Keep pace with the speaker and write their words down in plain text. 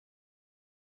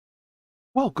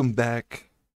Welcome back.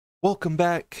 Welcome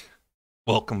back.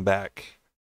 Welcome back,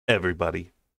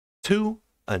 everybody, to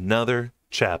another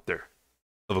chapter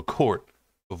of A Court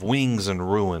of Wings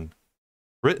and Ruin,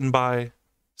 written by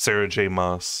Sarah J.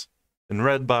 Maas and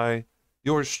read by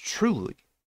yours truly,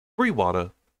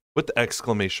 Freewata, with the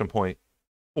exclamation point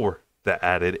for the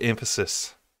added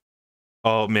emphasis.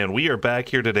 Oh man, we are back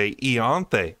here today,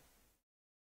 Ianthe.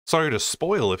 Sorry to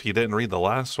spoil if you didn't read the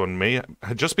last one.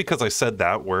 Just because I said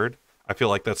that word, I feel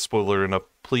like that's spoiler enough.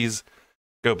 Please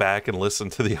go back and listen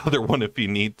to the other one if you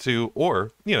need to,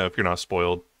 or, if you're not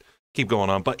spoiled, keep going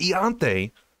on. But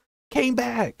Ianthe came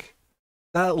back.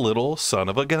 That little son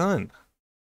of a gun.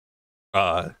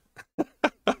 Uh,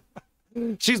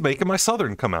 she's making my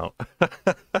Southern come out.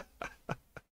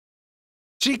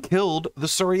 She killed the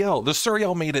Suriel. The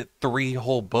Suriel made it 3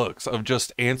 whole books of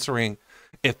just answering.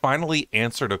 It finally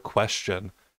answered a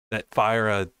question that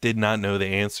Fyra did not know the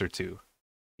answer to.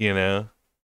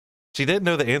 She didn't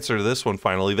know the answer to this one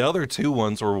finally. The other 2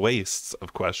 ones were wastes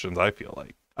of questions, I feel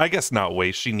like. I guess not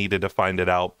waste. She needed to find it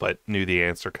out, but knew the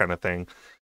answer kind of thing.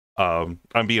 I'm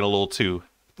being a little too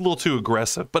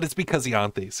aggressive, but it's because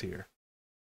Ianthe's here.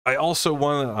 I also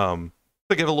want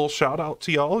to give a little shout out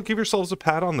to y'all. Give yourselves a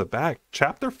pat on the back.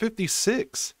 Chapter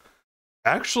 56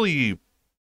 actually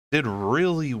did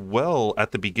really well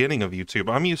at the beginning of YouTube.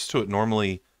 I'm used to it.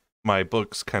 Normally, my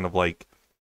books kind of like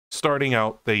starting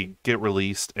out, they get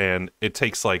released and it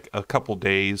takes like a couple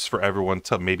days for everyone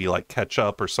to maybe like catch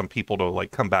up, or some people to like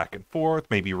come back and forth,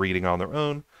 maybe reading on their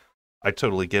own. I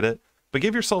totally get it. But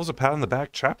give yourselves a pat on the back.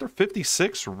 Chapter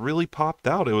 56 really popped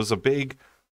out. It was a big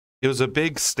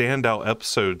standout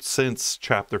episode since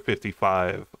chapter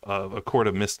 55 of A Court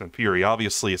of Mist and Fury.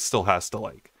 Obviously, it still has to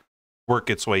like work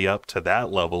its way up to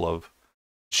that level of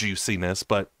juiciness,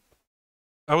 but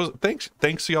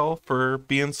thanks y'all for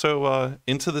being so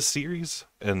into the series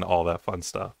and all that fun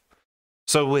stuff.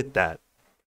 So with that,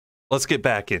 let's get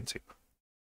back into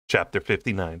chapter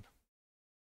 59.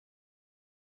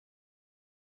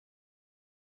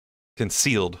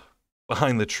 Concealed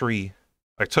behind the tree,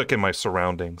 I took in my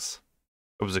surroundings.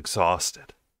 I was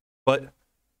exhausted, but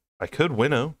I could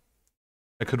winnow.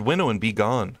 I could winnow and be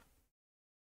gone.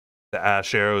 The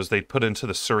ash arrows they'd put into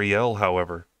the Suriel,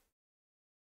 however,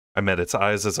 I met its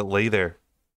eyes as it lay there,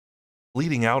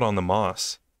 bleeding out on the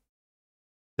moss.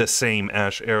 The same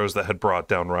ash arrows that had brought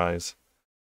down Rise.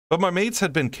 But my mates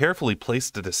had been carefully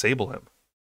placed to disable him.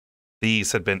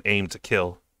 These had been aimed to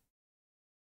kill.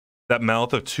 That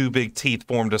mouth of 2 big teeth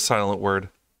formed a silent word.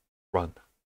 Run.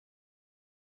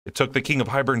 It took the King of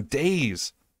Hybern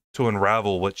days to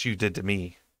unravel what you did to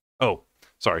me. Oh,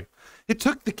 sorry. It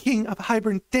took the King of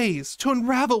Hybern days to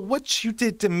unravel what you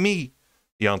did to me,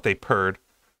 Ianthe purred,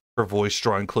 her voice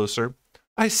drawing closer.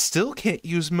 I still can't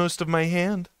use most of my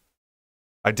hand.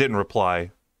 I didn't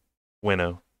reply.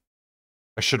 Winnow.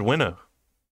 I should winnow.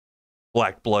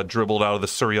 Black blood dribbled out of the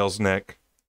Suriel's neck.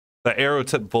 The arrow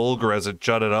tipped vulgar as it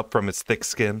jutted up from its thick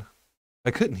skin.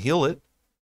 I couldn't heal it.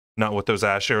 Not with those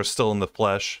ash arrows still in the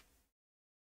flesh.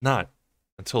 Not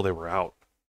until they were out.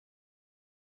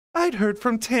 I'd heard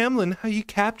from Tamlin how you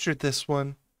captured this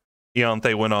one,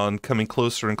 Ianthe went on, coming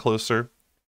closer and closer.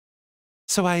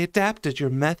 So I adapted your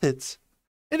methods,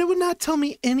 and it would not tell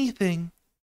me anything.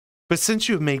 But since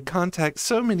you have made contact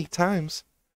so many times,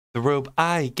 the robe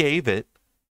I gave it.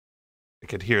 I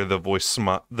could hear the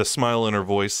smile in her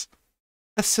voice.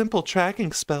 A simple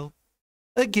tracking spell,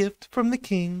 a gift from the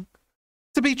king,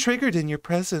 to be triggered in your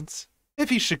presence, if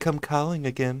he should come calling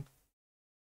again.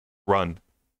 Run.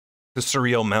 The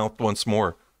Suriel mouthed once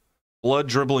more, blood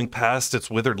dribbling past its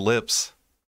withered lips.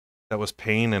 That was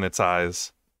pain in its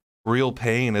eyes. Real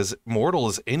pain, as mortal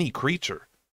as any creature.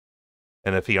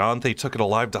 And if Ianthe took it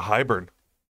alive to Hybern,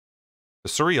 the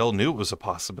Suriel knew it was a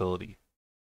possibility.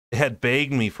 It had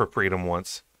begged me for freedom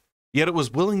once, yet it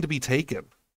was willing to be taken.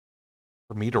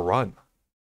 For me to run.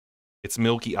 Its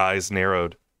milky eyes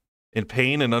narrowed. In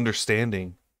pain and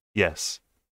understanding, yes,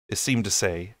 it seemed to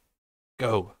say,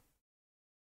 go.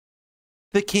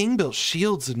 The king built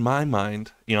shields in my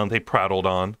mind, Ianthe prattled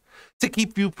on, to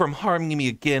keep you from harming me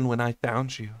again when I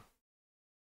found you.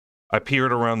 I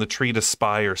peered around the tree to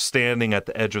spy her standing at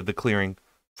the edge of the clearing,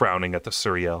 frowning at the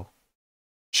Suriel.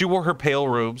 She wore her pale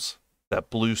robes, that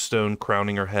blue stone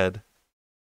crowning her head.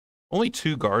 Only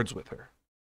 2 guards with her.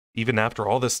 Even after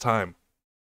all this time,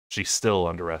 she still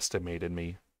underestimated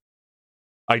me.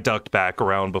 I ducked back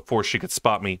around before she could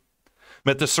spot me,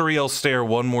 met the Suriel stare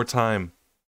one more time,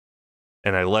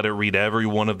 and I let it read every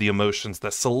one of the emotions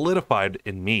that solidified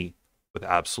in me with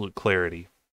absolute clarity.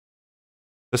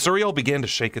 The Suriel began to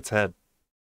shake its head,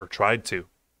 or tried to.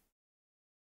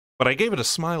 But I gave it a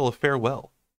smile of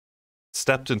farewell.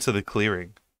 stepped into the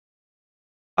clearing.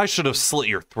 I should have slit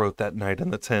your throat that night in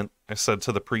the tent, I said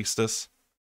to the priestess.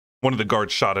 One of the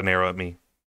guards shot an arrow at me.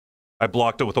 I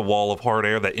blocked it with a wall of hard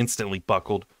air that instantly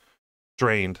buckled.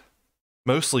 Drained.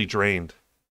 Mostly drained.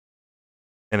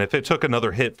 And if it took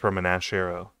another hit from an ash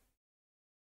arrow.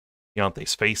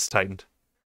 Yanthe's face tightened.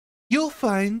 You'll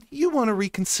find you want to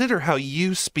reconsider how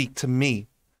you speak to me.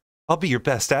 I'll be your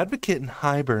best advocate in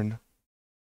Highburn.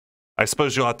 I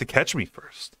suppose you'll have to catch me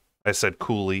first, I said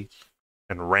coolly,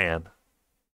 and ran.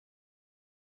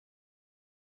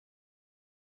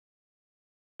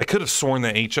 I could have sworn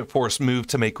that ancient force moved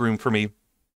to make room for me.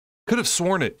 Could have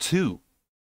sworn it, too.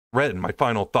 Read my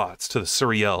final thoughts to the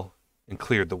Suriel and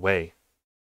cleared the way.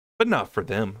 But not for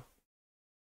them.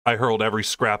 I hurled every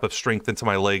scrap of strength into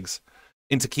my legs,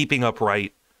 into keeping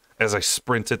upright as I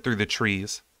sprinted through the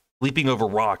trees, leaping over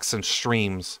rocks and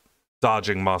streams,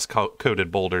 dodging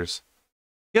moss-coated boulders.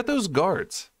 Yet those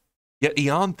guards, yet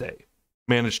Ianthe,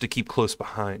 managed to keep close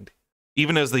behind.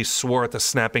 Even as they swore at the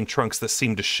snapping trunks that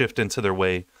seemed to shift into their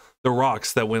way, the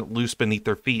rocks that went loose beneath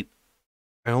their feet.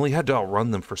 I only had to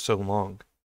outrun them for so long.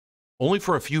 Only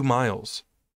for a few miles.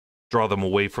 Draw them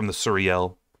away from the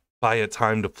Suriel, buy it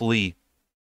time to flee,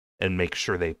 and make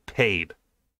sure they paid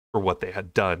for what they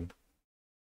had done.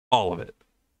 All of it.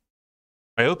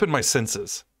 I opened my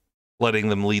senses, letting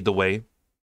them lead the way.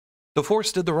 The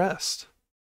Force did the rest.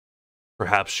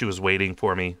 Perhaps she was waiting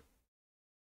for me.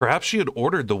 Perhaps she had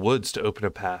ordered the woods to open a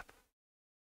path.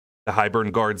 The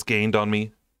Highburn guards gained on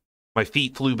me. My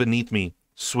feet flew beneath me,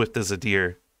 swift as a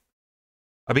deer.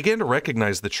 I began to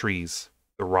recognize the trees,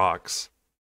 the rocks.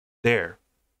 There,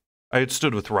 I had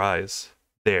stood with Rise.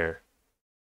 There,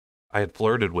 I had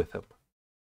flirted with him.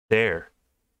 There,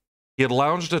 he had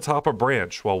lounged atop a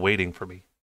branch while waiting for me.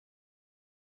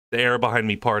 The air behind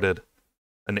me parted.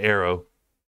 An arrow.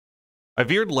 I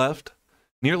veered left,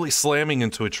 nearly slamming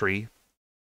into a tree.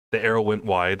 The arrow went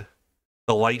wide.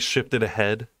 The light shifted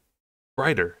ahead.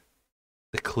 Brighter.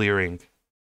 The clearing.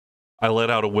 I let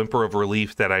out a whimper of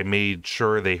relief that I made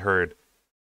sure they heard.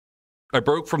 I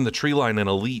broke from the tree line in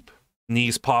a leap,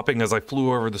 knees popping as I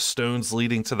flew over the stones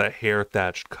leading to that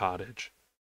hair-thatched cottage.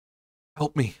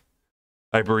 Help me,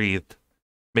 I breathed,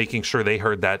 making sure they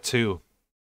heard that too.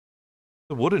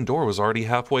 The wooden door was already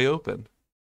halfway open.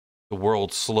 The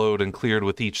world slowed and cleared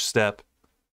with each step,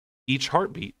 each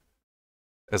heartbeat,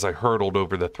 as I hurtled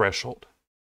over the threshold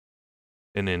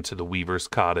and into the weaver's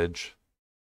cottage.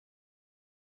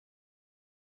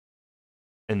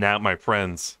 And that, my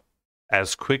friends,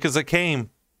 as quick as it came,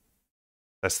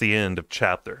 that's the end of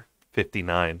chapter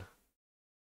 59.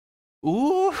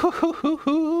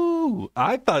 Ooh,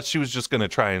 I thought she was just going to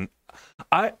try and...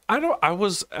 I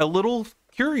was a little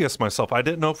curious myself. I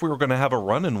didn't know if we were going to have a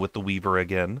run-in with the Weaver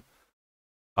again.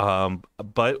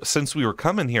 But since we were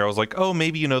coming here, I was like, oh,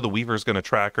 maybe, the Weaver's going to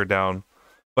track her down.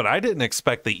 But I didn't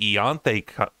expect the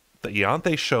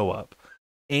Ianthe show up.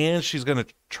 And she's going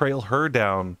to trail her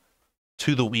down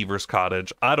to the Weaver's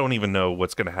cottage. I don't even know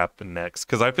what's going to happen next,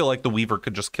 because I feel like the Weaver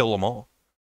could just kill them all.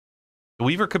 The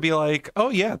Weaver could be like,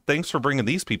 oh yeah, thanks for bringing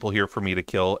these people here for me to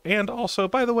kill, and also,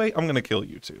 by the way, I'm going to kill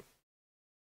you too.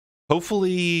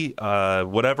 Hopefully,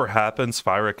 whatever happens,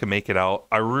 Fyra can make it out.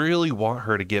 I really want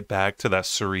her to get back to that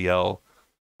Suriel.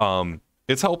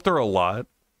 It's helped her a lot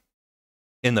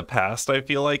in the past, I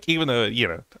feel like, even though,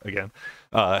 again,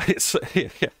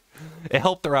 it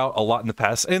helped her out a lot in the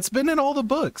past, and it's been in all the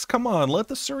books. Come on, let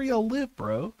the Suriel live,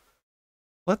 bro.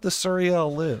 Let the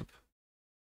Suriel live.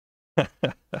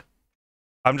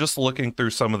 I'm just looking through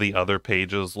some of the other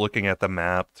pages, looking at the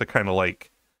map to kind of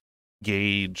like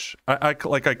gauge. I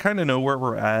kind of know where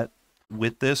we're at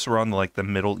with this. We're on like the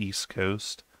middle east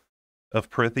coast of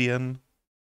Prythian,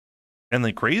 and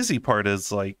the crazy part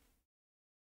is like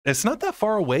it's not that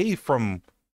far away from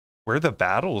where the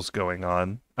battle's going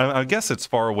on. I guess it's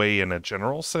far away in a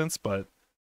general sense, but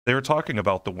they were talking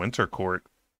about the Winter Court,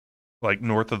 like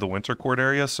north of the Winter Court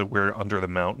area, so where Under the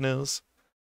Mountain is.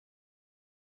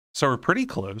 So we're pretty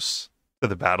close to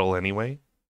the battle anyway.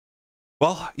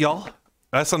 Well, y'all,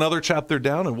 that's another chapter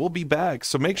down, and we'll be back.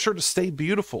 So make sure to stay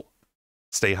beautiful,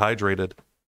 stay hydrated, and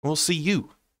we'll see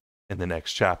you in the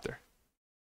next chapter.